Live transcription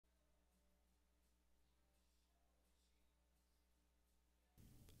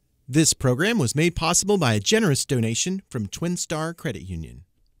This program was made possible by a generous donation from Twin Star Credit Union.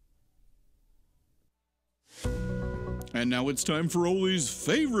 And now it's time for Ollie's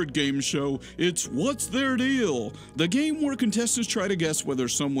favorite game show. It's What's Their Deal? The game where contestants try to guess whether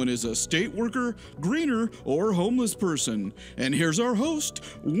someone is a state worker, greener, or homeless person. And here's our host,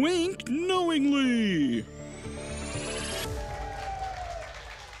 Wink Knowingly.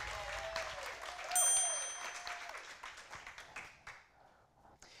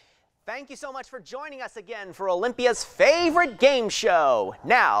 Thank you so much for joining us again for Olympia's favorite game show.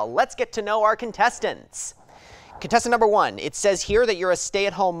 Now, let's get to know our contestants. Contestant number 1, it says here that you're a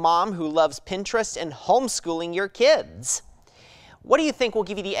stay-at-home mom who loves Pinterest and homeschooling your kids. What do you think will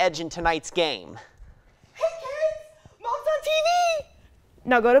give you the edge in tonight's game? Hey kids, Mom's on TV!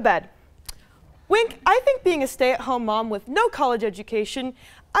 Now go to bed. Wink, I think being a stay-at-home mom with no college education,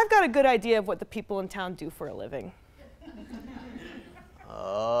 I've got a good idea of what the people in town do for a living.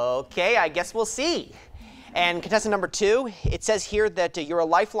 Okay, I guess we'll see. And contestant number 2, it says here that you're a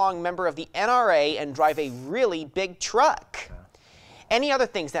lifelong member of the NRA and drive a really big truck. Any other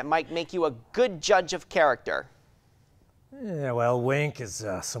things that might make you a good judge of character? Yeah, well, Wink is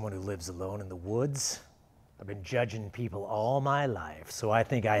someone who lives alone in the woods. I've been judging people all my life, so I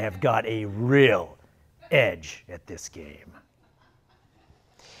think I have got a real edge at this game.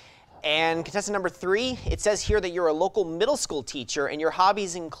 And contestant number 3, it says here that you're a local middle school teacher and your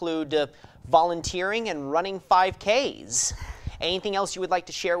hobbies include volunteering and running 5Ks. Anything else you would like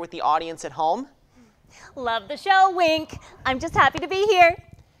to share with the audience at home? Love the show, Wink. I'm just happy to be here.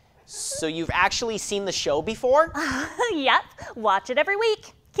 So you've actually seen the show before? Yep, watch it every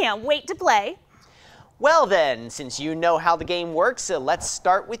week. Can't wait to play. Well then, since you know how the game works, let's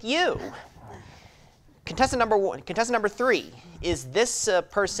start with you. Contestant number 3, is this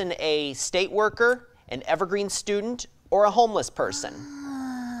person a state worker, an Evergreen student, or a homeless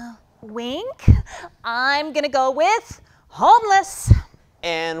person? Wink, I'm gonna go with homeless.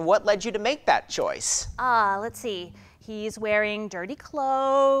 And what led you to make that choice? Let's see. He's wearing dirty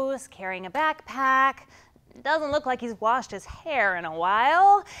clothes, carrying a backpack. Doesn't look like he's washed his hair in a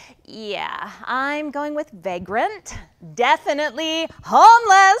while. Yeah, I'm going with vagrant. Definitely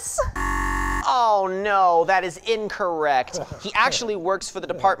homeless. Oh no, that is incorrect. He actually works for the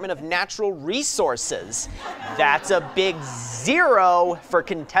Department of Natural Resources. That's a big 0 for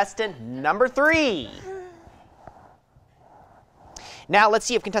contestant number 3. Now let's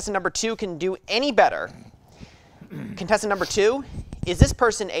see if contestant number 2 can do any better. Contestant number 2, is this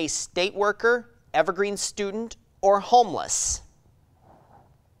person a state worker, Evergreen student, or homeless?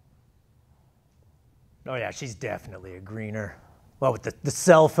 Oh yeah, she's definitely a greener. Well, with the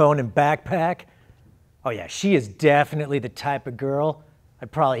cell phone and backpack. Oh yeah, she is definitely the type of girl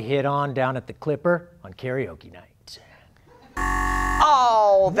I'd probably hit on down at the Clipper on karaoke night.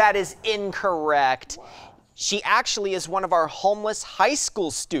 Oh, that is incorrect. She actually is one of our homeless high school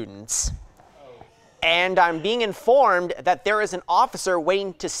students. And I'm being informed that there is an officer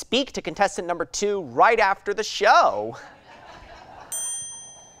waiting to speak to contestant number 2 right after the show.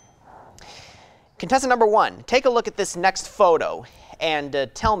 Contestant number 1, take a look at this next photo and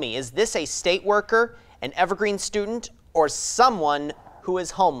tell me, is this a state worker, an Evergreen student, or someone who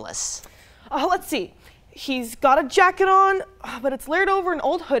is homeless? Let's see. He's got a jacket on, but it's layered over an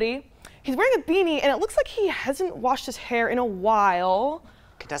old hoodie. He's wearing a beanie, and it looks like he hasn't washed his hair in a while.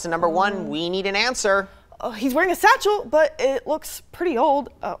 Contestant number 1, we need an answer. He's wearing a satchel, but it looks pretty old.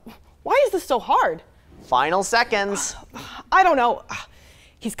 Why is this so hard? Final seconds. I don't know.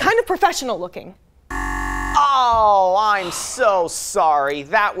 He's kind of professional looking. Oh, I'm so sorry.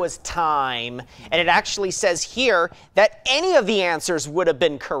 That was time. And it actually says here that any of the answers would have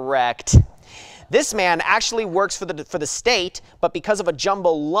been correct. This man actually works for the state, but because of a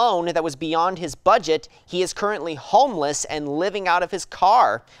jumbo loan that was beyond his budget, he is currently homeless and living out of his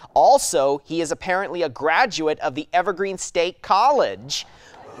car. Also, he is apparently a graduate of the Evergreen State College.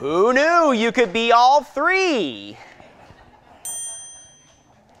 Who knew you could be all 3?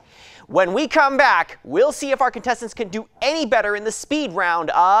 When we come back, we'll see if our contestants can do any better in the speed round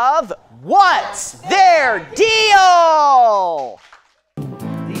of What's Their Deal?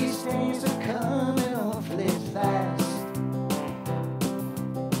 These days are coming awfully fast,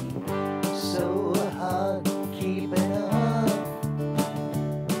 so hard keeping up.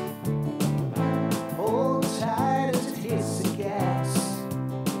 Hold tight as it hits the gas.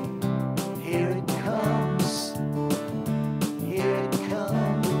 Here it comes, here it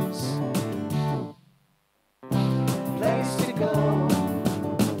comes. Place to go,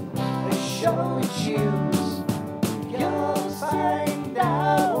 a show to choose. Yours by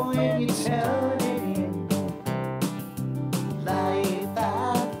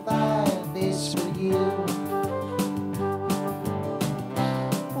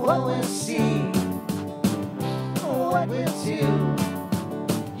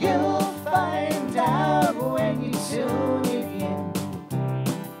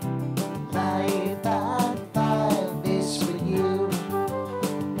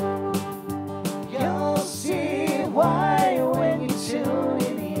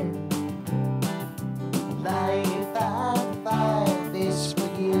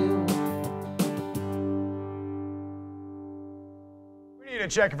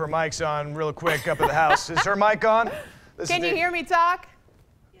check if her mic's on real quick up at the house. Is her mic on? Can you hear me talk?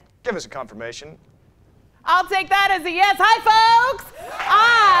 Give us a confirmation. I'll take that as a yes. Hi, folks!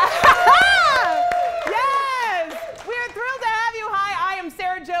 Yes! We're thrilled to have you. Hi, I am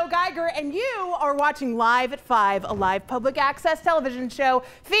Sara Jo Geiger, and you are watching Live at 5, a live public access television show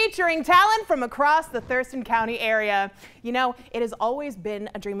featuring talent from across the Thurston County area. You know, it has always been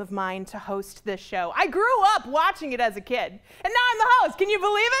a dream of mine to host this show. I grew up watching it as a kid, and now I'm the host. Can you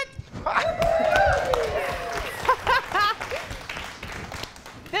believe it?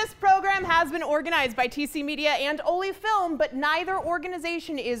 This program has been organized by TCMEDIA and Oli Film, but neither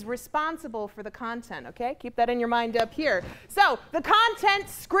organization is responsible for the content, okay? Keep that in your mind up here. So, the content,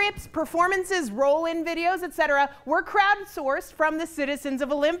 scripts, performances, roll-in videos, etc. were crowdsourced from the citizens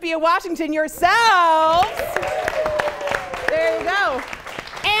of Olympia, Washington yourselves. There you go.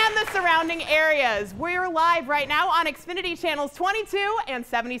 And the surrounding areas. We're live right now on Xfinity channels 22 and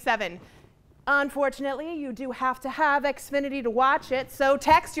 77. Unfortunately, you do have to have Xfinity to watch it, so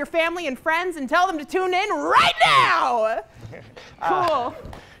text your family and friends and tell them to tune in right now! Cool.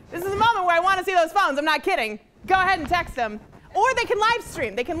 This is a moment where I want to see those phones. I'm not kidding. Go ahead and text them. Or they can live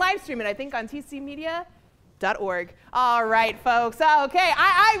stream. They can live stream it, I think, on tcmedia.org. All right, folks. Okay,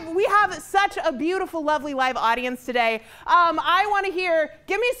 we have such a beautiful, lovely live audience today. I want to hear,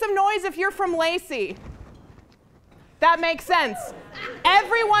 give me some noise if you're from Lacey. That makes sense.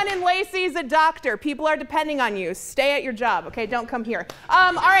 Everyone in Lacey is a doctor. People are depending on you. Stay at your job, okay? Don't come here.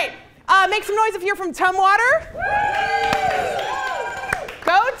 All right, make some noise if you're from Tumwater.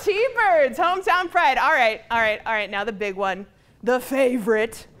 Go T-Birds, hometown pride. All right, now the big one, the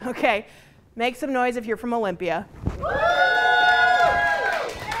favorite. Okay, make some noise if you're from Olympia.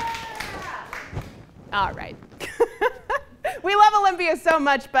 All right. We love Olympia so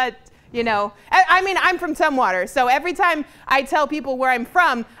much, but you know, I mean, I'm from Tumwater, so every time I tell people where I'm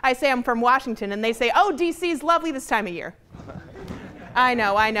from, I say I'm from Washington, and they say, oh, DC's lovely this time of year. I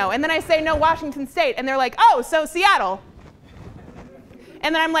know. And then I say, no, Washington State, and they're like, oh, so Seattle.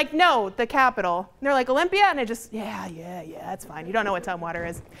 And then I'm like, no, the capital. And they're like, Olympia? And I just, yeah, that's fine. You don't know what Tumwater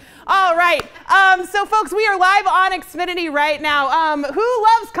is. All right, so folks, we are live on Xfinity right now. Who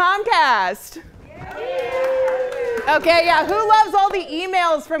loves Comcast? Okay, yeah, who loves all the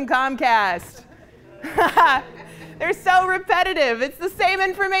emails from Comcast? They're so repetitive. It's the same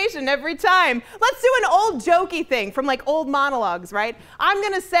information every time. Let's do an old jokey thing from like old monologues, right? I'm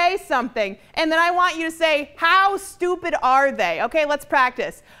gonna say something, and then I want you to say, how stupid are they? Okay, let's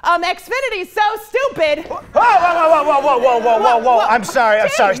practice. Xfinity's so stupid. Whoa. I'm sorry.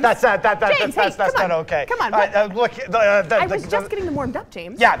 James, That's not okay. Come on. Look, I was just getting them warmed up,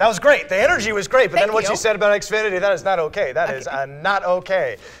 James. Yeah, that was great. The energy was great, but Thank then what you. you said about Xfinity, that is not okay. That is not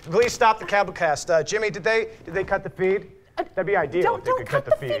okay. Please stop the cablecast. Jimmy, did they cut the feed? That'd be ideal if they could cut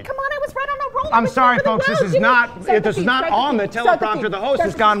the feed. Come on, I was right on a roll. I'm sorry, folks. This is not on the teleprompter. The host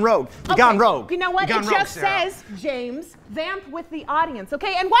has gone rogue. Gone rogue. You know what? It just says, James, vamp with the audience,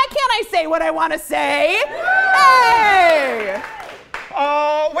 okay? And why can't I say what I want to say? Hey!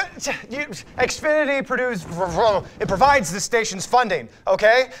 Xfinity provides the station's funding,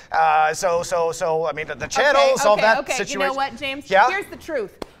 okay? So I mean, the channels, all that situation. You know what, James? Yeah? Here's the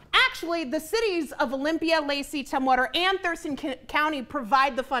truth. Actually, the cities of Olympia, Lacey, Tumwater, and Thurston County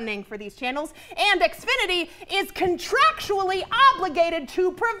provide the funding for these channels, and Xfinity is contractually obligated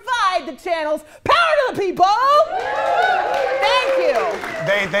to provide the channels. Power to the people! Thank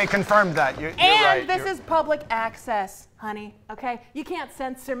you. They confirmed that. You're and right. This is public access, honey, okay? You can't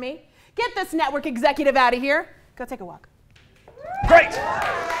censor me. Get this network executive out of here. Go take a walk. Great.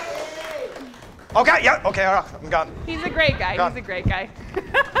 Okay, yeah, okay, all right, I'm gone. He's a great guy. He's a great guy.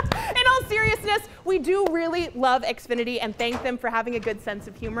 In all seriousness, we do really love Xfinity and thank them for having a good sense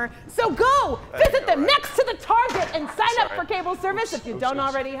of humor. So go visit them next to the Target and sign up for cable service if you don't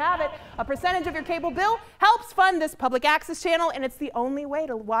already have it. A percentage of your cable bill helps fund this public access channel, and it's the only way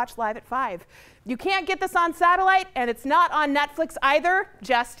to watch Live at 5. You can't get this on satellite, and it's not on Netflix either,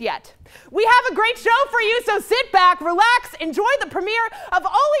 just yet. We have a great show for you, so sit back, relax, enjoy the premiere of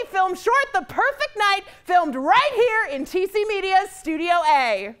Oli Film short, The Perfect Night, filmed right here in TCMEDIA's Studio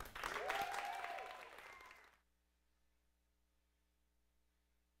A.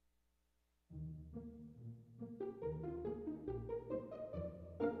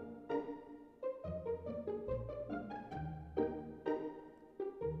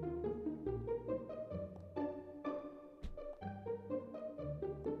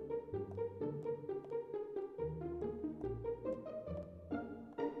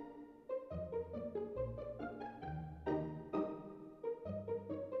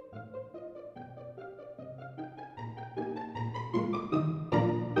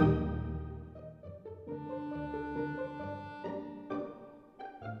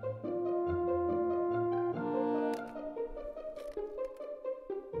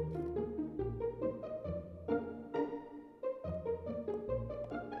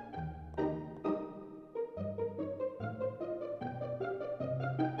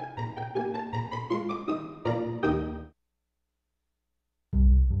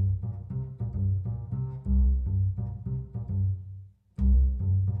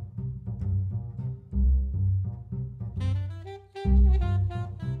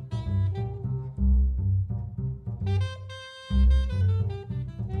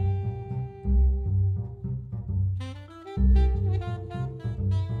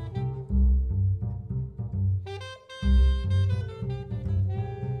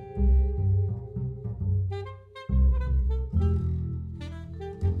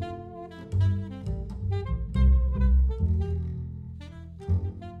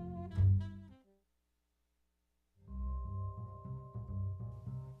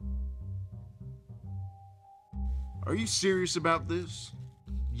 Are you serious about this?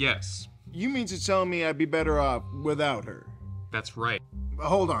 Yes. You mean to tell me I'd be better off without her? That's right.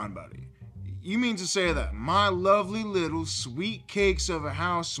 Hold on, buddy. You mean to say that my lovely little sweet cakes of a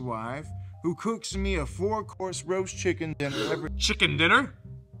housewife who cooks me a 4-course roast chicken dinner every— Chicken dinner?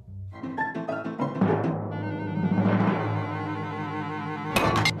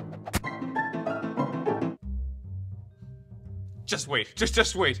 Just wait.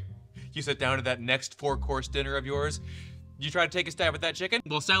 Just wait. You sit down to that next 4-course dinner of yours, you try to take a stab at that chicken?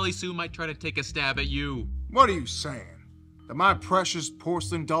 Well, Sally Sue might try to take a stab at you. What are you saying? That my precious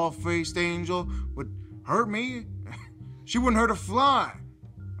porcelain doll-faced angel would hurt me? She wouldn't hurt a fly.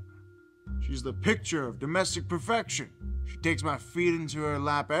 She's the picture of domestic perfection. She takes my feet into her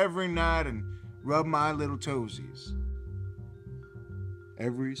lap every night and rub my little toesies.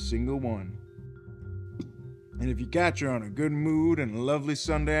 Every single one. And if you catch her on a good mood and a lovely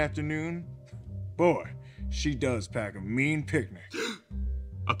Sunday afternoon, boy, she does pack a mean picnic.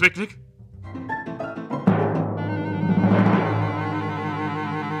 A picnic?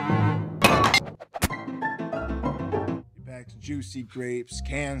 She packs juicy grapes,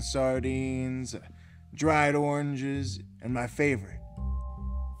 canned sardines, dried oranges, and my favorite,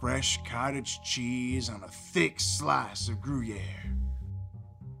 fresh cottage cheese on a thick slice of Gruyere.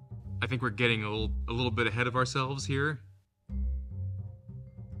 I think we're getting a little bit ahead of ourselves here.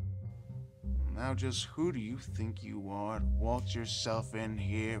 Now just who do you think you are to waltz yourself in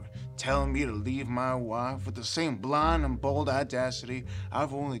here telling me to leave my wife with the same blind and bold audacity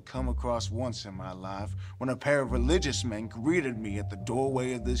I've only come across once in my life when a pair of religious men greeted me at the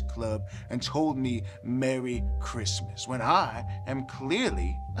doorway of this club and told me Merry Christmas, when I am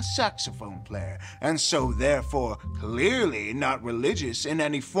clearly a saxophone player, and so therefore clearly not religious in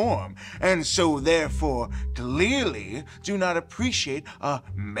any form, and so therefore clearly do not appreciate a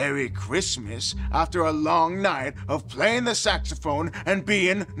Merry Christmas after a long night of playing the saxophone and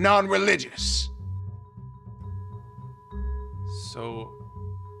being non-religious. So,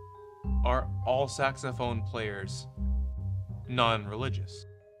 are all saxophone players non-religious?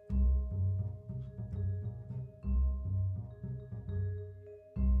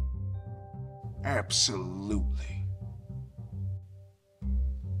 Absolutely.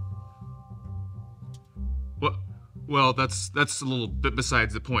 Well, that's a little bit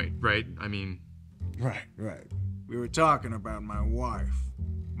besides the point, right? I mean... Right. We were talking about my wife.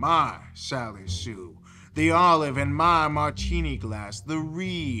 My Sally Sue. The olive in my martini glass. The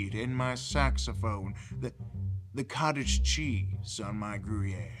reed in my saxophone. The cottage cheese on my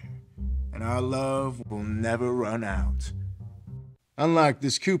Gruyere. And our love will never run out. Unlike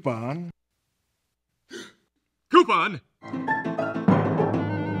this coupon... Coupon!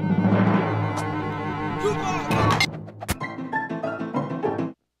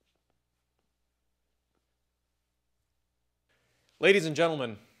 Ladies and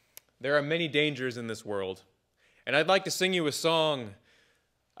gentlemen, there are many dangers in this world, and I'd like to sing you a song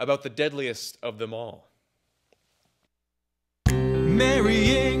about the deadliest of them all.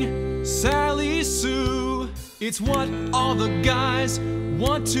 Marrying Sally Sue, it's what all the guys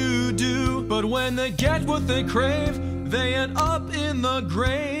want to do, but when they get what they crave, they end up in the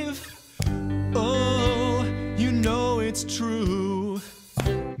grave. Oh, you know it's true.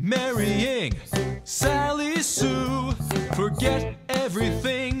 Marrying Sally Sue, forget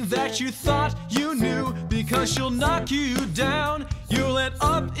everything that you thought you knew, because she'll knock you down, you'll end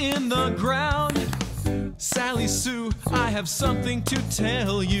up in the ground. Sally Sue, I have something to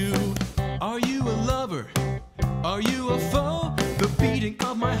tell you. Are you a lover? Are you a foe? The beating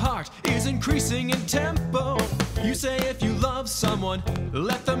of my heart is increasing in tempo. You say if you love someone,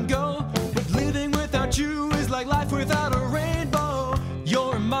 let them go, but living without you is like life without a rainbow.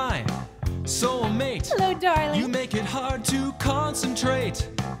 You're mine, soulmate. Hello, darling. You make it hard to concentrate.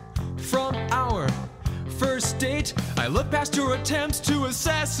 From our first date, I look past your attempts to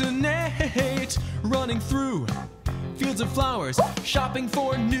assassinate. Running through fields of flowers, shopping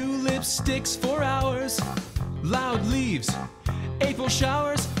for new lipsticks for hours. Loud leaves, April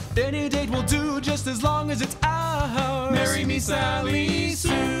showers, any date will do just as long as it's ours. Marry me, Sally Sue.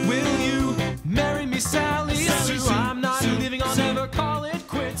 Will you marry me, Sally Sue? I'm not leaving, I'll never call it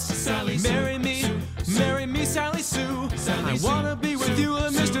quits. Sally Marry me, marry me, Sally Sue. I wanna be with you,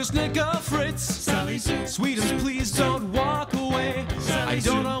 Mr. Snicker Fritz. Sally Sue. Sweetums, please don't walk away. I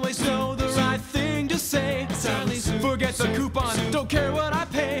don't always know the right thing to say. Sally Sue. Forget the coupon, don't care what I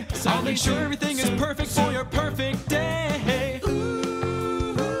pay. I'll make sure everything is perfect for your perfect day. Ooh,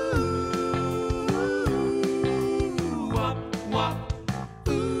 wop, wop.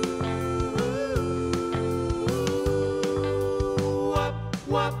 Ooh, wop,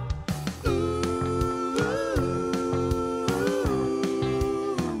 wop. Ooh,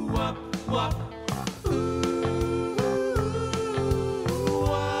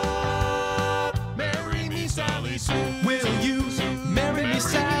 Will you marry me,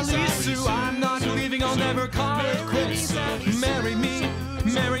 Sally Sue? I'm not leaving, I'll never call it quits. Marry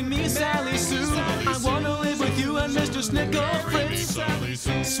me, Sally Sue. I wanna live with you and Mr. Snickle Fritz.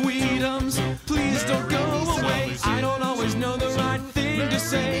 Sweetums, please don't go away. I don't always know the right thing to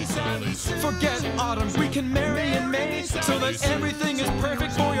say. Forget autumn, we can marry in May, so that everything is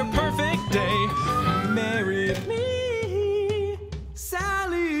perfect for your perfect day. Marry me,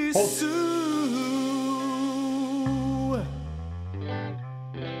 Sally Sue.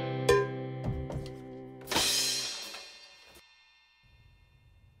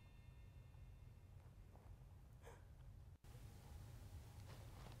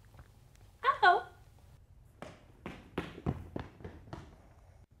 Oh.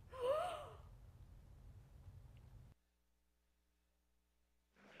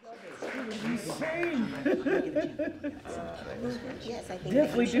 Yes, I think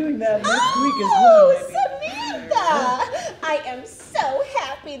definitely doing that next week as well. Oh, Samantha! I am so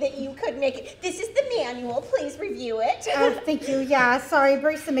happy that you could make it. This is the manual. Please review it. Thank you. Yeah, sorry.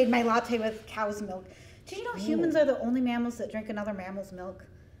 Barista made my latte with cow's milk. Did you know humans are the only mammals that drink another mammal's milk?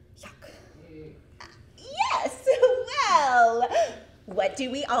 Yuck. Yes, well, what do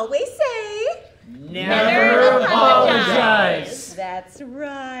we always say? Never apologize. That's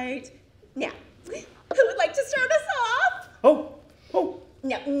right. Now, who would like to start us off? Oh.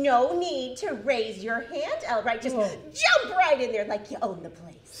 Now, no need to raise your hand, Elwright. Just jump right in there like you own the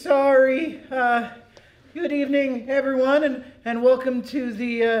place. Sorry. Good evening, everyone, and welcome to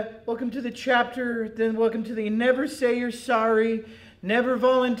the chapter. Then welcome to the Never Say You're Sorry, Never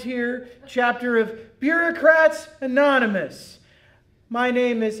Volunteer chapter of Bureaucrats Anonymous. My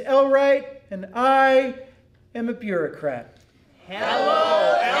name is Elwright, and I am a bureaucrat.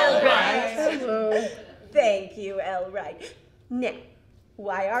 Hello, Elwright. Hello. Thank you, Elwright. Now,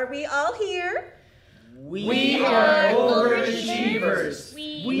 why are we all here? We are overachievers.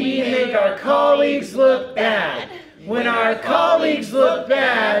 We make our colleagues look bad. When our colleagues look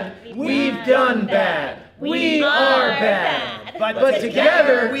bad, we've done bad. We are bad. But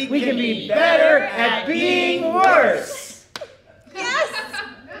together, we can be better at being worse. Yes,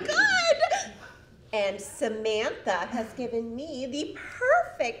 good. And Samantha has given me the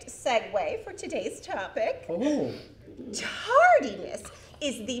perfect segue for today's topic. Oh. Tardiness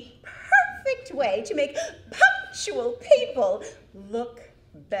is the perfect way to make punctual people look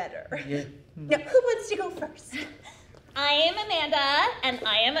better. Yeah. Now, who wants to go first? I am Amanda, and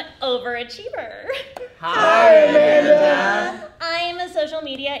I am an overachiever. Hi, Amanda. I am a social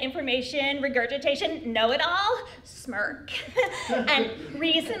media information regurgitation know-it-all smirk. And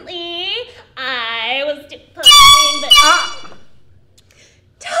recently, I was posting the...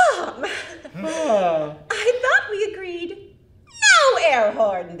 Tom! I thought we agreed no air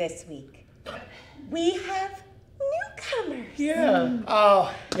horn this week. We have newcomers. Yeah.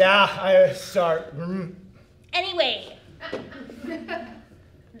 Oh, yeah, I start. Anyway,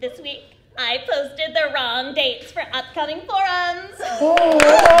 this week I posted the wrong dates for upcoming forums.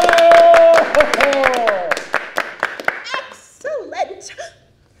 Excellent.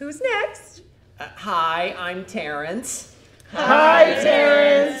 Who's next? Hi, I'm Terrance. Hi,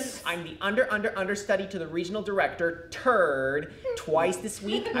 Terrance. I'm the understudy to the regional director, Turd. Twice this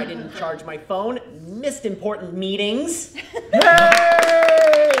week, I didn't charge my phone, missed important meetings.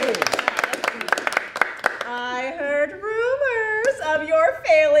 Hey! I heard rumors of your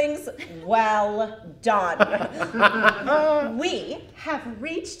failings. Well done. We have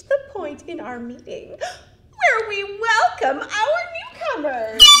reached the point in our meeting where we welcome our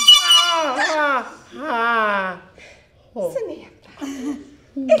newcomers. Samantha,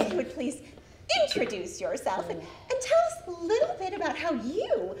 if you would please introduce yourself and tell us a little bit about how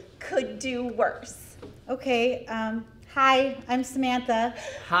you could do worse. Okay, hi, I'm Samantha.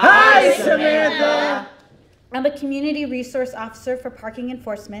 Hi, Samantha. I'm a community resource officer for parking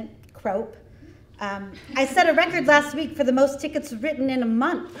enforcement, CROAP. I set a record last week for the most tickets written in a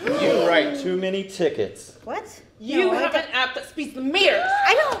month. You write too many tickets. What? You have an app that speaks the mirrors.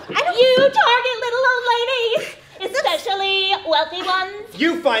 I don't. You target little old ladies, especially wealthy ones.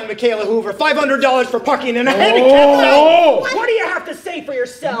 You find Michaela Hoover $500 for parking in a handicap zone. What do you have to say for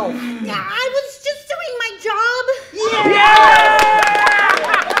yourself? I was just doing my job.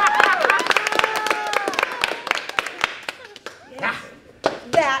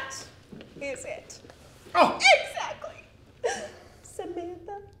 That is it. Oh. Exactly.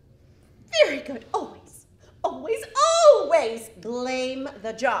 Samantha, very good. Always blame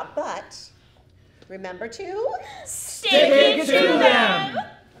the job, but remember to Stick it to them.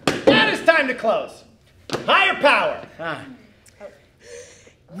 Now it's time to close. Higher power.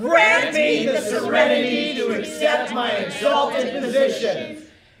 Grant me the serenity to accept my exalted position,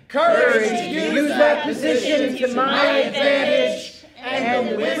 courage to use that position to my advantage, and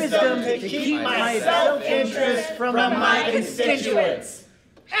the wisdom to keep my self-interest from my constituents.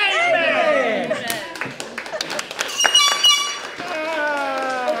 Amen! It's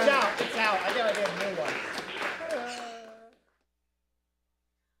out. I gotta get a new one.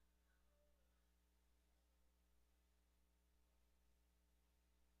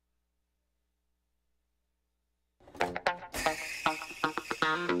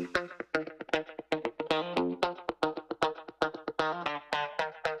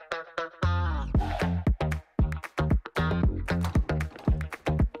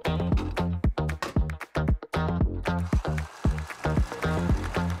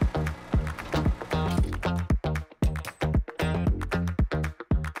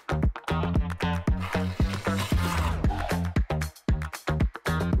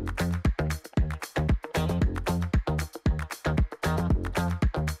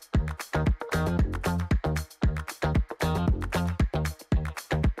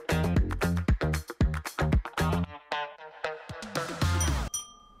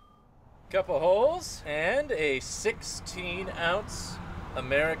 Couple holes and a 16-ounce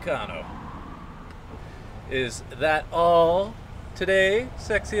Americano. Is that all today,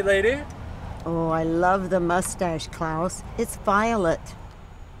 sexy lady? Oh, I love the mustache, Klaus. It's violet.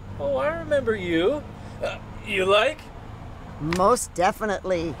 Oh, I remember you. You like? Most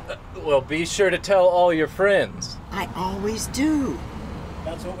definitely. Well, be sure to tell all your friends. I always do.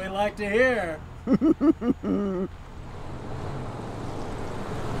 That's what we like to hear.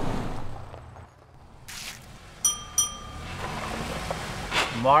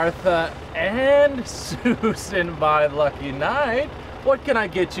 Martha and Susan, my lucky night. What can I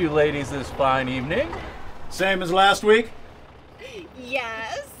get you ladies this fine evening? Same as last week?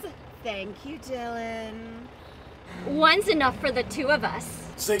 Yes. Thank you, Dylan. One's enough for the two of us.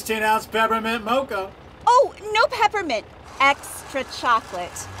 16-ounce peppermint mocha. Oh, no peppermint. Extra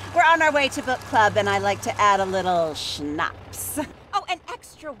chocolate. We're on our way to book club, and I like to add a little schnapps. Oh, an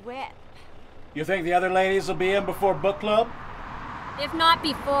extra whip. You think the other ladies will be in before book club? If not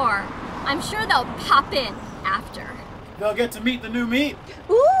before, I'm sure they'll pop in after. They'll get to meet the new meat.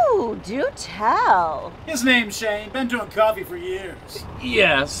 Ooh, do tell. His name's Shane. Been doing coffee for years.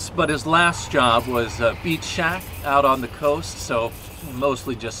 Yes, but his last job was a beach shack out on the coast, so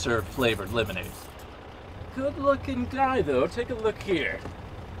mostly just served flavored lemonade. Good-looking guy, though. Take a look here.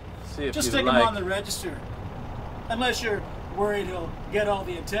 See if Just you stick like. him on the register. Unless you're worried he'll get all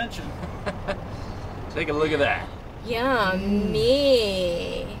the attention. Take a look at that.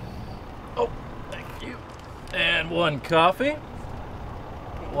 Yummy. Oh, thank you. And one coffee.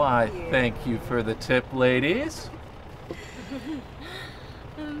 Why, thank you for the tip, ladies.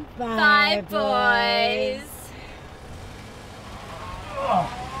 Bye, boys.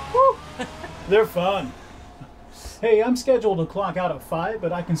 Oh, they're fun. Hey, I'm scheduled to clock out at 5,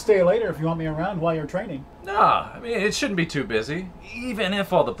 but I can stay later if you want me around while you're training. No, I mean, it shouldn't be too busy. Even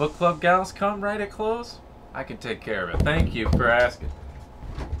if all the book club gals come right at close, I can take care of it. Thank you for asking.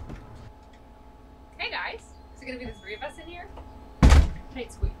 Hey guys, is it gonna be the three of us in here?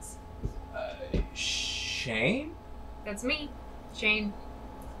 Tight squeeze. Shane? That's me, Shane.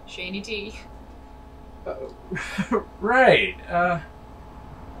 Shaney T. Right.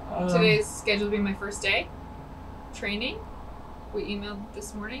 Today's scheduled to be my first day. Training. We emailed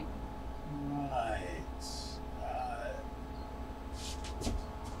this morning. Right.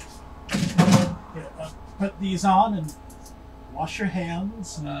 Put these on and wash your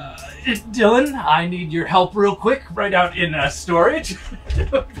hands. Dylan, I need your help real quick. Right out in storage.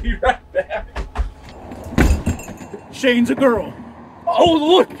 I'll be right back. Shane's a girl. Oh,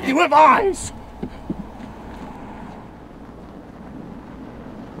 look! You have eyes!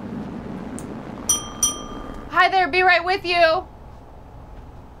 Hi there, be right with you.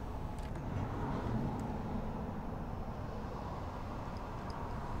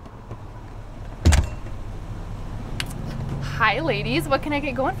 Hi ladies, what can I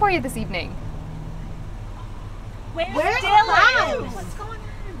get going for you this evening? Where's Dylan? What's going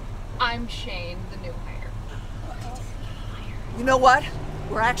on? I'm Shane, the new hire. You know what?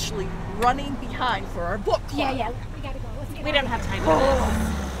 We're actually running behind for our book club. Yeah, we gotta go. Let's get We don't have time for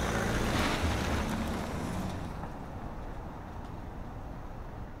this.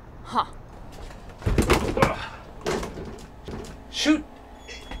 Huh. Shoot.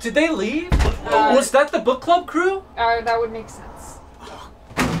 Did they leave? Was that the book club crew? That would make sense.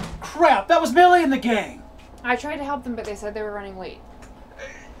 Crap, that was Millie and the gang. I tried to help them, but they said they were running late.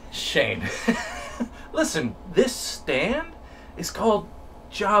 Shane. Listen, this stand is called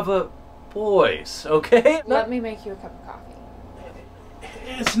Java boys, okay? Let me make you a cup of coffee.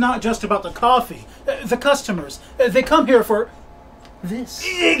 It's not just about the coffee. The customers, they come here for this.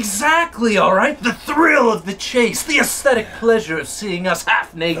 Exactly, all right? The thrill of the chase, the aesthetic pleasure of seeing us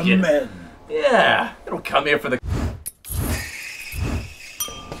half naked. The men. Yeah, they don't come here for the...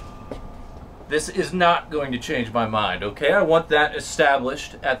 This is not going to change my mind, okay? I want that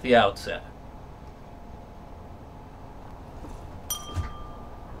established at the outset.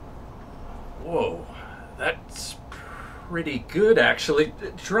 Whoa, that's pretty good, actually.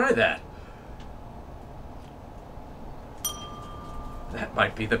 Try that. That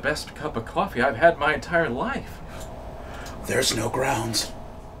might be the best cup of coffee I've had my entire life. There's no grounds.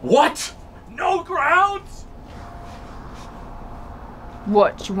 What? No grounds?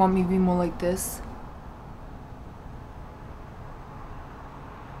 What, you want me to be more like this?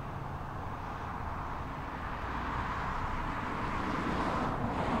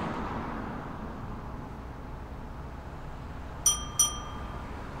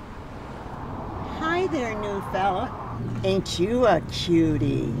 Hi there, new fella. Ain't you a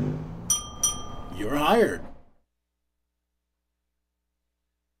cutie? You're hired.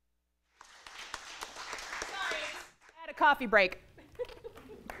 At a coffee break.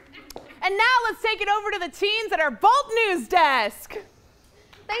 And now let's take it over to the teens at our Bolt News desk.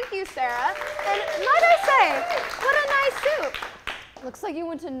 Thank you, Sarah. And might I say, what a nice suit. Looks like you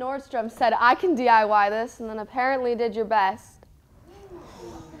went to Nordstrom, said I can DIY this, and then apparently did your best.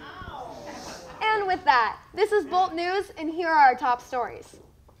 And with that, this is Bolt News, and here are our top stories.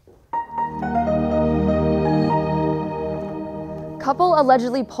 Couple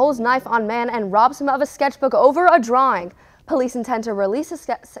allegedly pulls knife on man and robs him of a sketchbook over a drawing. Police intend to release a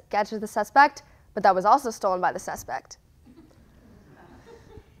sketch of the suspect, but that was also stolen by the suspect.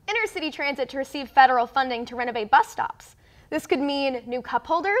 Intercity Transit to receive federal funding to renovate bus stops. This could mean new cup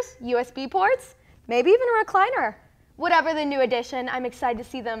holders, USB ports, maybe even a recliner. Whatever the new addition, I'm excited to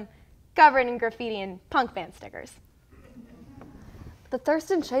see them covered in graffiti and punk band stickers. The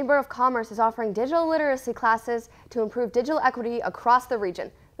Thurston Chamber of Commerce is offering digital literacy classes to improve digital equity across the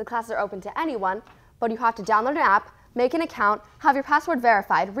region. The classes are open to anyone, but you have to download an app, make an account, have your password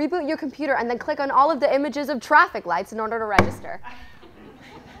verified, reboot your computer, and then click on all of the images of traffic lights in order to register.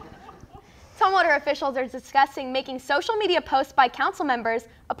 Tumwater officials are discussing making social media posts by council members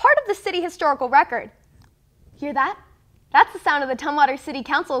a part of the city historical record. Hear that? That's the sound of the Tumwater City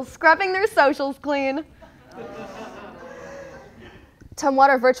Council scrubbing their socials clean.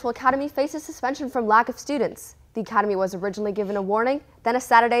 Tumwater Virtual Academy faces suspension from lack of students. The academy was originally given a warning, then a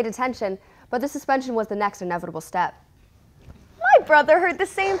Saturday detention, but the suspension was the next inevitable step. My brother heard the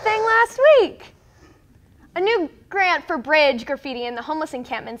same thing last week. A new grant for bridge graffiti in the homeless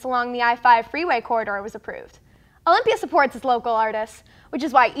encampments along the I-5 freeway corridor was approved. Olympia supports its local artists, which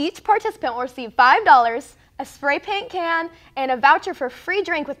is why each participant will receive $5, a spray paint can, and a voucher for free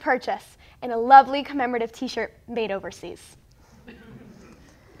drink with purchase, and a lovely commemorative t-shirt made overseas.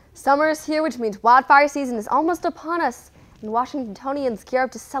 Summer is here, which means wildfire season is almost upon us, and Washingtonians gear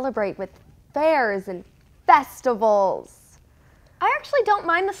up to celebrate with fairs and festivals. I actually don't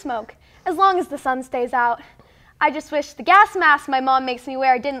mind the smoke, as long as the sun stays out. I just wish the gas mask my mom makes me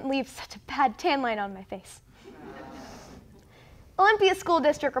wear didn't leave such a bad tan line on my face. Olympia School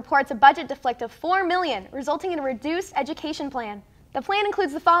District reports a budget deflect of $4 million, resulting in a reduced education plan. The plan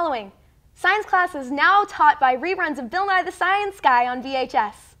includes the following: science classes now taught by reruns of Bill Nye the Science Guy on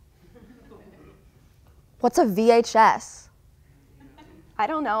VHS. What's a VHS? I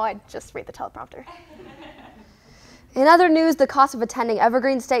don't know, I just read the teleprompter. In other news, the cost of attending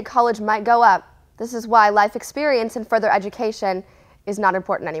Evergreen State College might go up. This is why life experience and further education is not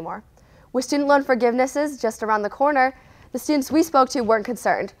important anymore. With student loan forgivenesses just around the corner, the students we spoke to weren't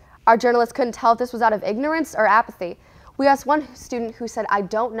concerned. Our journalists couldn't tell if this was out of ignorance or apathy. We asked one student who said, "I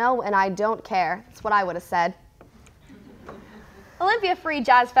don't know and I don't care." That's what I would have said. Olympia Free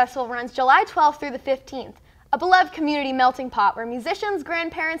Jazz Festival runs July 12th through the 15th, a beloved community melting pot where musicians,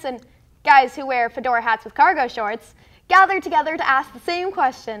 grandparents, and guys who wear fedora hats with cargo shorts gather together to ask the same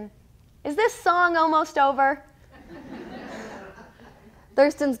question: is this song almost over?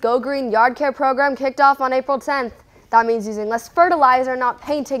 Thurston's Go Green Yard Care program kicked off on April 10th. That means using less fertilizer, not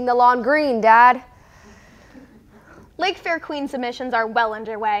painting the lawn green, Dad. Lake Fair Queen submissions are well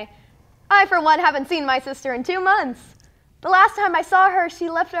underway. I, for one, haven't seen my sister in 2 months. The last time I saw her, she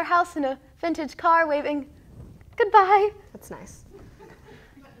left our house in a vintage car waving goodbye. That's nice.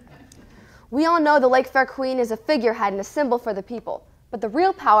 We all know the Lake Fair Queen is a figurehead and a symbol for the people, but the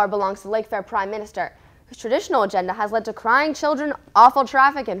real power belongs to the Lake Fair Prime Minister, whose traditional agenda has led to crying children, awful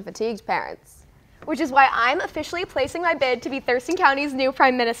traffic, and fatigued parents. which is why I'm officially placing my bid to be Thurston County's new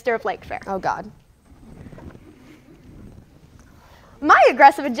Prime Minister of Lake Fair. Oh, God. My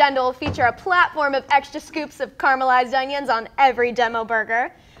aggressive agenda will feature a platform of extra scoops of caramelized onions on every demo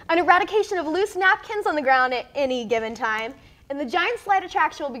burger, an eradication of loose napkins on the ground at any given time, and the giant slide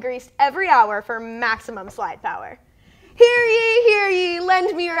attraction will be greased every hour for maximum slide power. Hear ye,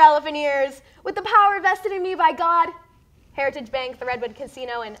 lend me your elephant ears. With the power vested in me by God, Heritage Bank, the Redwood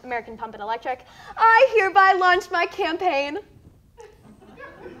Casino, and American Pump and Electric, I hereby launch my campaign.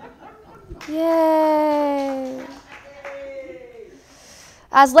 Yay!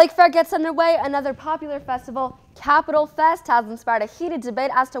 As Lake Fair gets underway, another popular festival, Capital Fest, has inspired a heated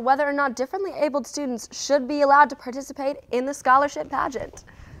debate as to whether or not differently abled students should be allowed to participate in the scholarship pageant.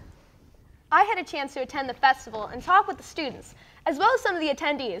 I had a chance to attend the festival and talk with the students, as well as some of the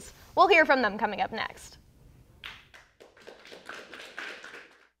attendees. We'll hear from them coming up next.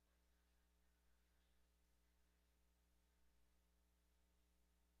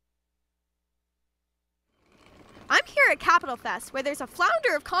 I'm here at Capital Fest, where there's a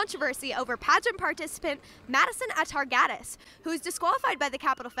flounder of controversy over pageant participant Madison Atargatis, who is disqualified by the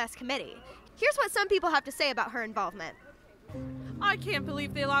Capital Fest committee. Here's what some people have to say about her involvement. I can't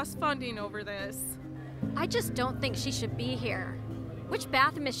believe they lost funding over this. I just don't think she should be here. Which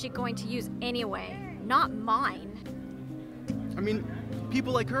bathroom is she going to use anyway? Not mine. I mean,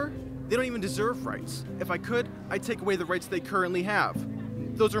 people like her, they don't even deserve rights. If I could, I'd take away the rights they currently have.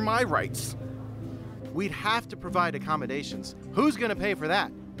 Those are my rights. We'd have to provide accommodations. Who's gonna pay for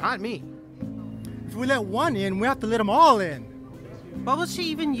that? Not me. If we let one in, we have to let them all in. What will she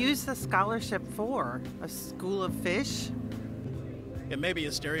even use the scholarship for? A school of fish? It may be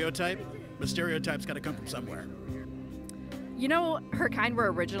a stereotype, but stereotypes gotta come from somewhere. You know, her kind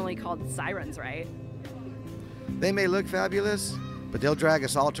were originally called sirens, right? They may look fabulous, but they'll drag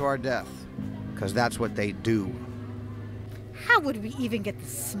us all to our death, because that's what they do. How would we even get the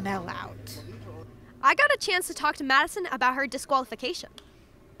smell out? I got a chance to talk to Madison about her disqualification.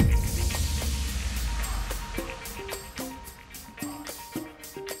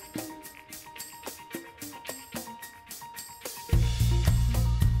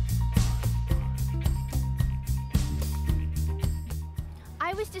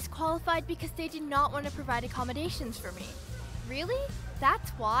 I was disqualified because they did not want to provide accommodations for me. Really?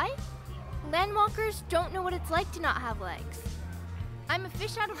 That's why? Landwalkers don't know what it's like to not have legs. I'm a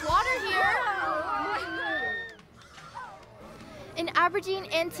fish out of water here. In Aberdeen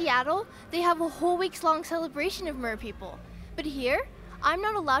and Seattle, they have a whole week-long celebration of mer people. But here, I'm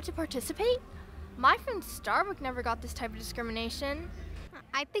not allowed to participate? My friend Starbuck never got this type of discrimination.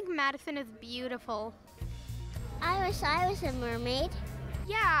 I think Madison is beautiful. I wish I was a mermaid.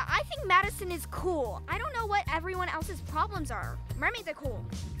 Yeah, I think Madison is cool. I don't know what everyone else's problems are. Mermaids are cool.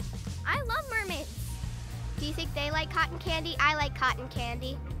 I love mermaids. Do you think they like cotton candy? I like cotton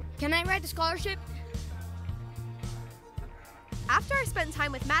candy. Can I ride the scholarship? After I spent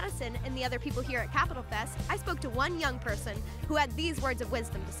time with Madison and the other people here at Capital Fest, I spoke to one young person who had these words of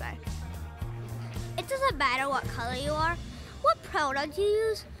wisdom to say. It doesn't matter what color you are, what pronouns you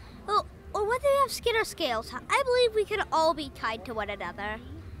use, or whether you have skin or scales. I believe we can all be kind to one another.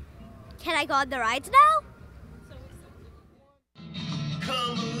 Can I go on the rides now?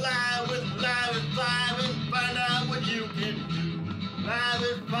 Come alive with Live at 5 and find out what you can do. Live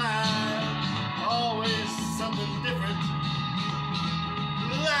at 5, always something different.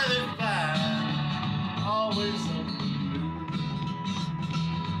 Live at 5, always something new.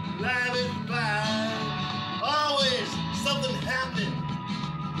 Live at 5, always something happening.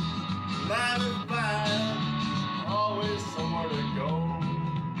 Live at 5, always somewhere to go.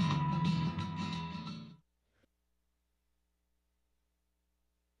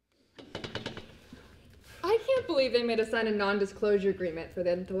 I can't believe they made us sign a non-disclosure agreement for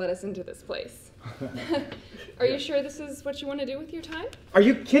them to let us into this place. Are you sure this is what you want to do with your time? Are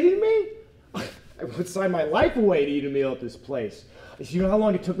you kidding me? I would sign my life away to eat a meal at this place. You know how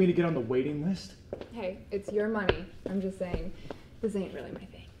long it took me to get on the waiting list? Hey, it's your money. I'm just saying, this ain't really my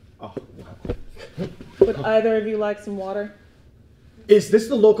thing. Oh, Would either of you like some water? Is this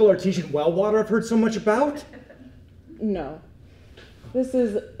the local artesian well water I've heard so much about? No. This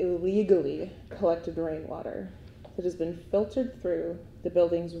is illegally collected rainwater that has been filtered through the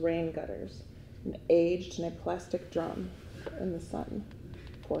building's rain gutters and aged in a plastic drum in the sun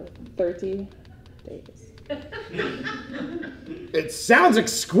for 30 days. It sounds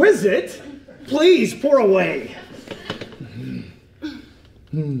exquisite. Please pour away.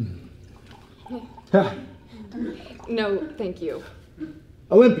 No, thank you.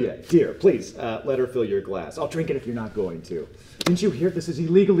 Olympia, dear, please let her fill your glass. I'll drink it if you're not going to. Didn't you hear this is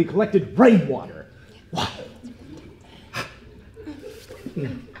illegally collected rainwater?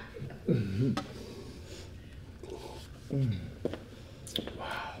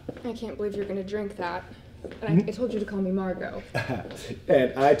 I can't believe you're gonna drink that. And I told you to call me Margot.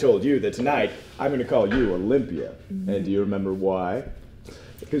 And I told you that tonight I'm going to call you Olympia. And do you remember why?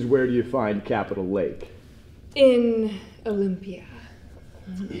 Because where do you find Capitol Lake? In Olympia.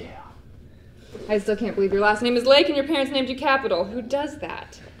 Yeah. I still can't believe your last name is Lake and your parents named you Capital. Who does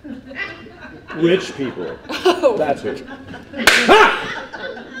that? Rich people. Oh. That's who.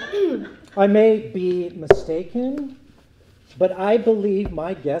 I may be mistaken, but I believe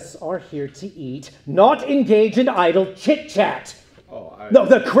my guests are here to eat, not engage in idle chit-chat. No,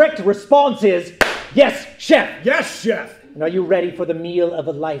 the correct response is, yes, chef. Yes, chef. And are you ready for the meal of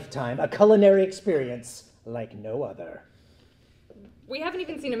a lifetime, a culinary experience like no other? We haven't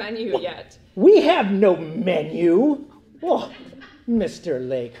even seen a menu yet. We have no menu. Oh, Mr.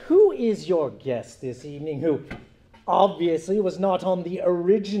 Lake, who is your guest this evening who obviously was not on the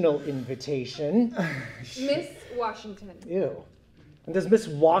original invitation? Miss Washington. Ew. And does Miss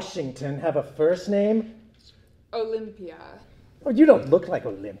Washington have a first name? Olympia. Oh, you don't look like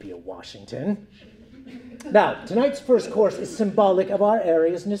Olympia Washington. Now, tonight's first course is symbolic of our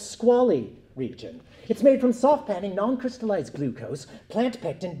area's Nisqually region. It's made from soft panning, non-crystallized glucose, plant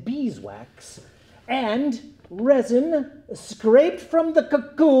pectin, beeswax, and resin scraped from the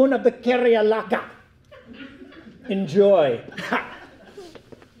cocoon of the Kerialaka. Enjoy.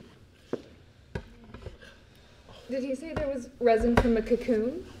 Did he say there was resin from a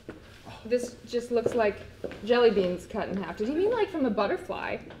cocoon? This just looks like jelly beans cut in half. Did he mean like from a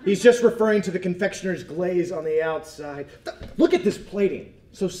butterfly? He's just referring to the confectioner's glaze on the outside. Look at this plating.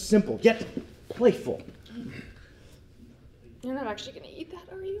 So simple, yet playful. You're not actually going to eat that,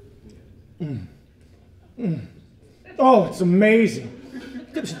 are you? Oh, it's amazing.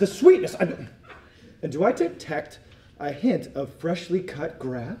 The sweetness. And do I detect a hint of freshly cut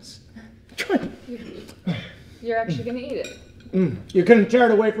grass? You're actually going to eat it. You couldn't tear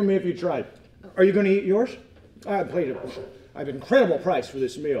it away from me if you tried. Are you going to eat yours? I paid an incredible price for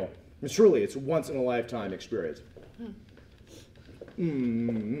this meal. And truly, it's a once-in-a-lifetime experience.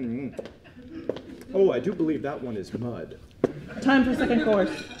 Oh, I do believe that one is mud. Time for second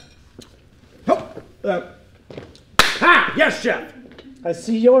course. Yes, chef! I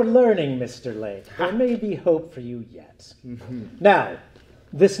see you're learning, Mr. Lake. There may be hope for you yet. Now,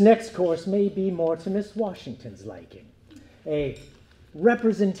 this next course may be more to Miss Washington's liking. A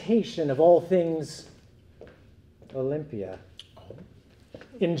representation of all things Olympia.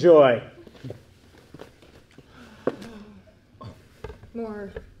 Enjoy.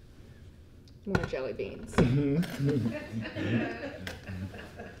 More jelly beans.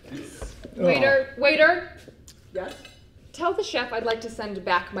 Waiter! Yes? Tell the chef I'd like to send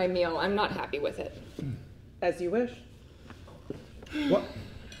back my meal. I'm not happy with it. As you wish. What?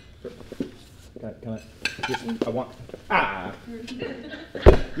 Can I want...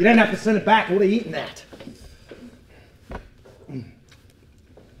 You didn't have to send it back. I would have eaten that.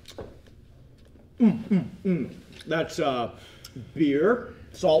 That's beer,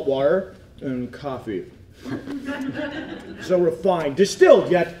 salt water, and coffee. So refined,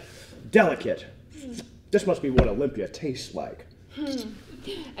 distilled yet delicate. This must be what Olympia tastes like.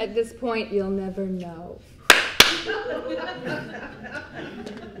 At this point, you'll never know.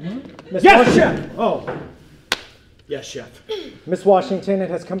 Yes, chef! Oh. Yes, chef. Miss Washington, it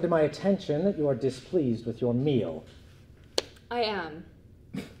has come to my attention that you are displeased with your meal. I am.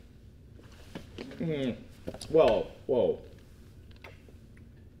 Whoa.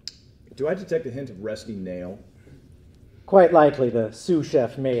 Do I detect a hint of rusty nail? Quite likely the sous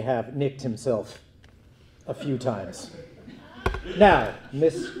chef may have nicked himself a few times. Now,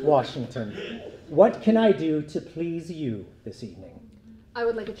 Miss Washington, what can I do to please you this evening? I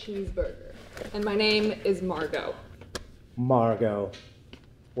would like a cheeseburger. And my name is Margot. Margot.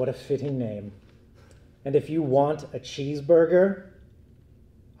 What a fitting name. And if you want a cheeseburger,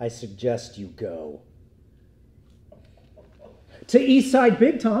 I suggest you go to Eastside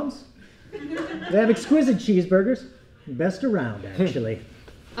Big Tom's. They have exquisite cheeseburgers. Best around, actually.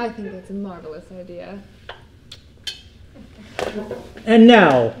 I think that's a marvelous idea. And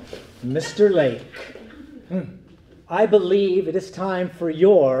now, Mr. Lake, I believe it is time for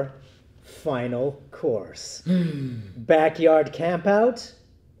your final course. Backyard campout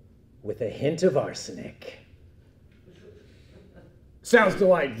with a hint of arsenic. Sounds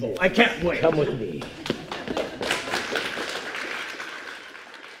delightful. I can't wait. Come with me.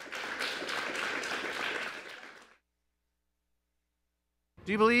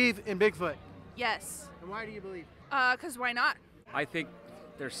 Do you believe in Bigfoot? Yes. And why do you believe? 'Cause why not? I think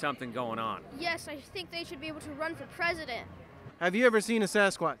there's something going on. Yes, I think they should be able to run for president. have you ever seen a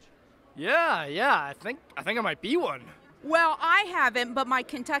Sasquatch? Yeah, I think I might be one. Well, I haven't, but my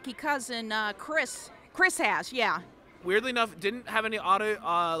Kentucky cousin, Chris has, yeah. Weirdly enough, didn't have any audio,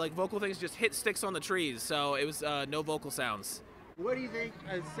 like vocal things, just hit sticks on the trees, so it was no vocal sounds. What do you think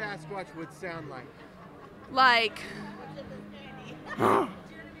a Sasquatch would sound like? Like...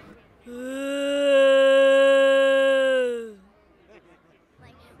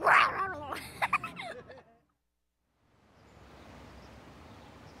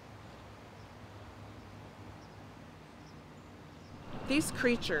 These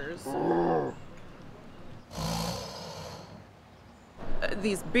creatures,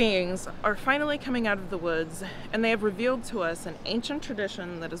 these beings, are finally coming out of the woods, and they have revealed to us an ancient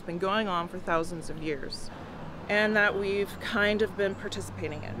tradition that has been going on for thousands of years, and that we've kind of been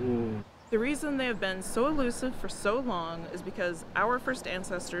participating in. The reason they have been so elusive for so long is because our first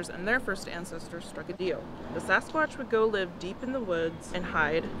ancestors and their first ancestors struck a deal. The Sasquatch would go live deep in the woods and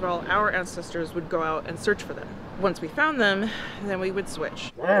hide, while our ancestors would go out and search for them. Once we found them, then we would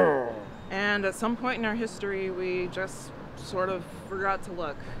switch. And at some point in our history, we just sort of forgot to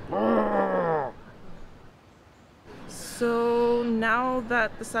look. So now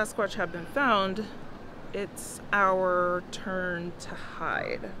that the Sasquatch have been found, it's our turn to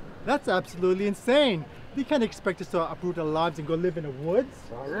hide. That's absolutely insane. You can't expect us to uproot our lives and go live in the woods.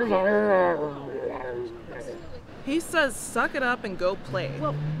 He says, suck it up and go play.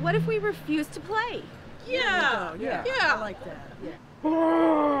 Well, what if we refuse to play? Yeah. I like that. Whoa!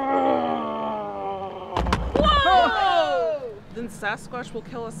 Then Sasquatch will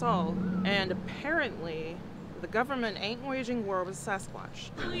kill us all, and apparently the government ain't waging war with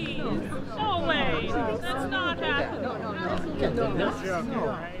Sasquatch. Please. No way. That's not happening.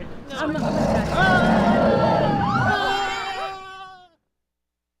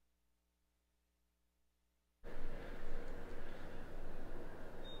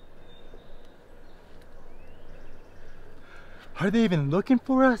 Are they even looking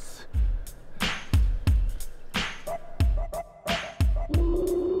for us?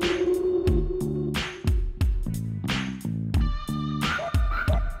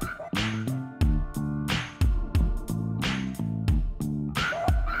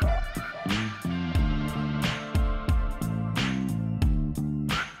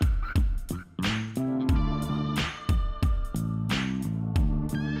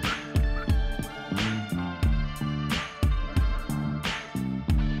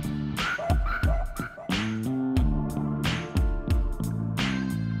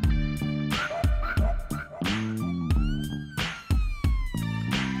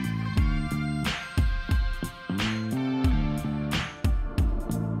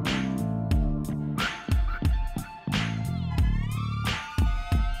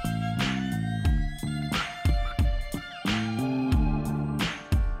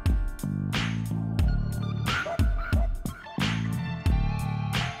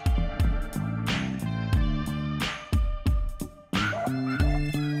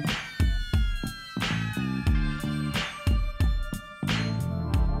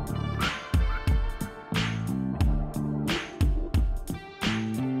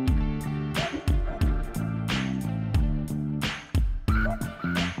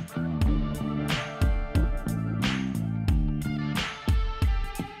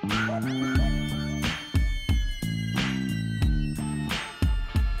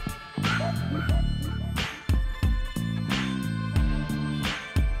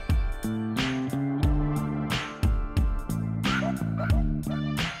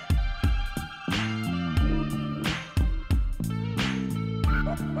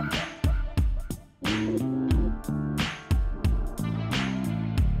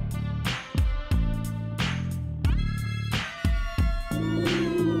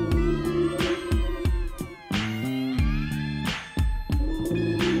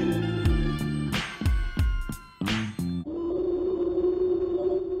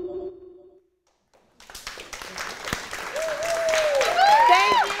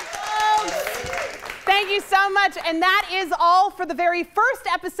 And that is all for the very first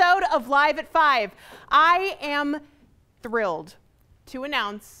episode of Live at 5. I am thrilled to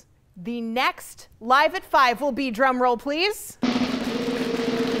announce the next Live at 5 will be, drum roll please, December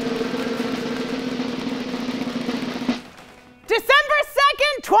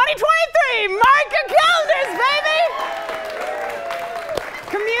 2nd, 2023. Mark your calendars, baby!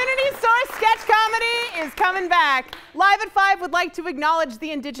 Community source sketch comedy is coming back. Live at 5 would like to acknowledge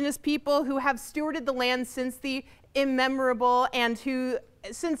the Indigenous people who have stewarded the land since the immemorable and who,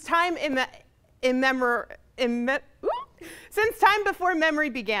 since time since time before memory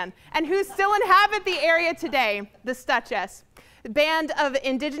began, and who still inhabit the area today, the Stutchess. band of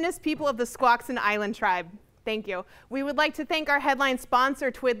indigenous people of the Squaxin Island tribe. Thank you. We would like to thank our headline sponsor,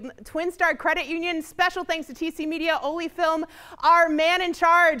 Twin Star Credit Union. Special thanks to TC Media, Oli Film, our man in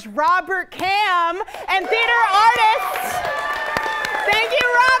charge, Robert Cam, and theater artists. Thank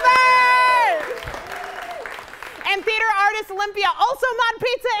you, Robert! And theater artist Olympia, also Mod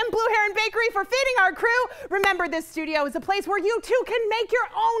Pizza and Blue Heron Bakery for feeding our crew. Remember, this studio is a place where you too can make your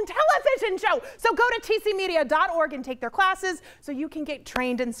own television show. So go to tcmedia.org and take their classes so you can get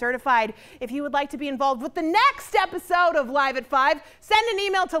trained and certified. If you would like to be involved with the next episode of Live at 5, send an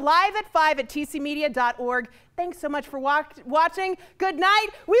email to live@5@tcmedia.org. Thanks so much for watching. Good night.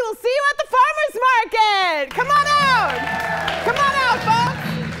 We will see you at the farmer's market. Come on out. Come on out, folks.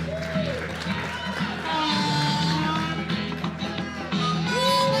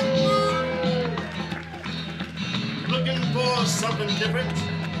 Looking for something different,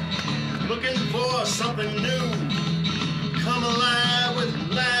 looking for something new. Come alive with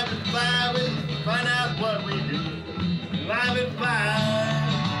Live at 5 and find out what we do. Live at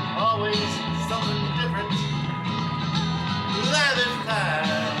 5, always something different. Live at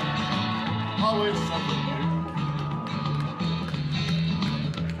 5, always something new.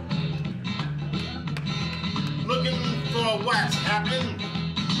 Looking for what's happening,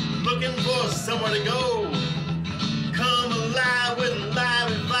 looking for somewhere to go. Come alive with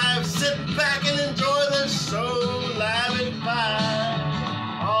Live at 5. Sit back and enjoy the show. Live at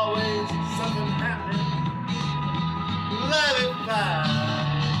 5. Always something happening. Live at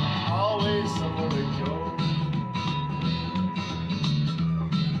 5. Always somewhere to go.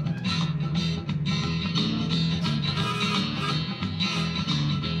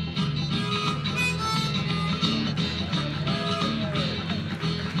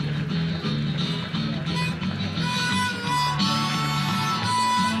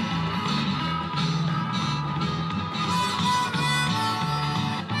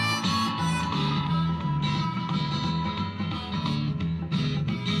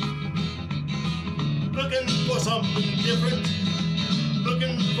 Looking for something different,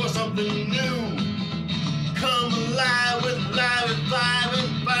 looking for something new. Come alive with Live at 5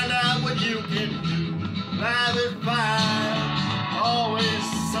 and find out what you can do. Live at 5, always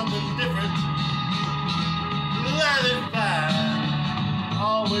something different. Live at 5,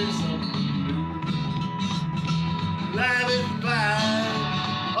 always something new. Live at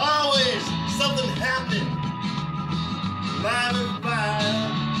 5, always something happening. Live at 5.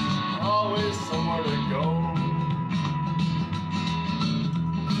 Always somewhere to go.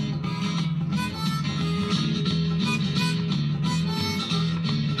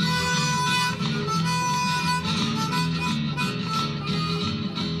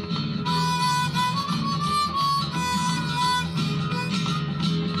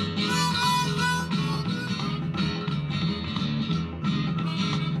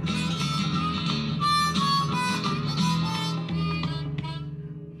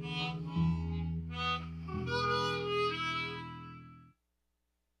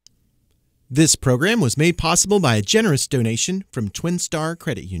 This program was made possible by a generous donation from Twin Star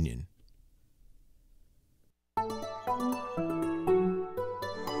Credit Union.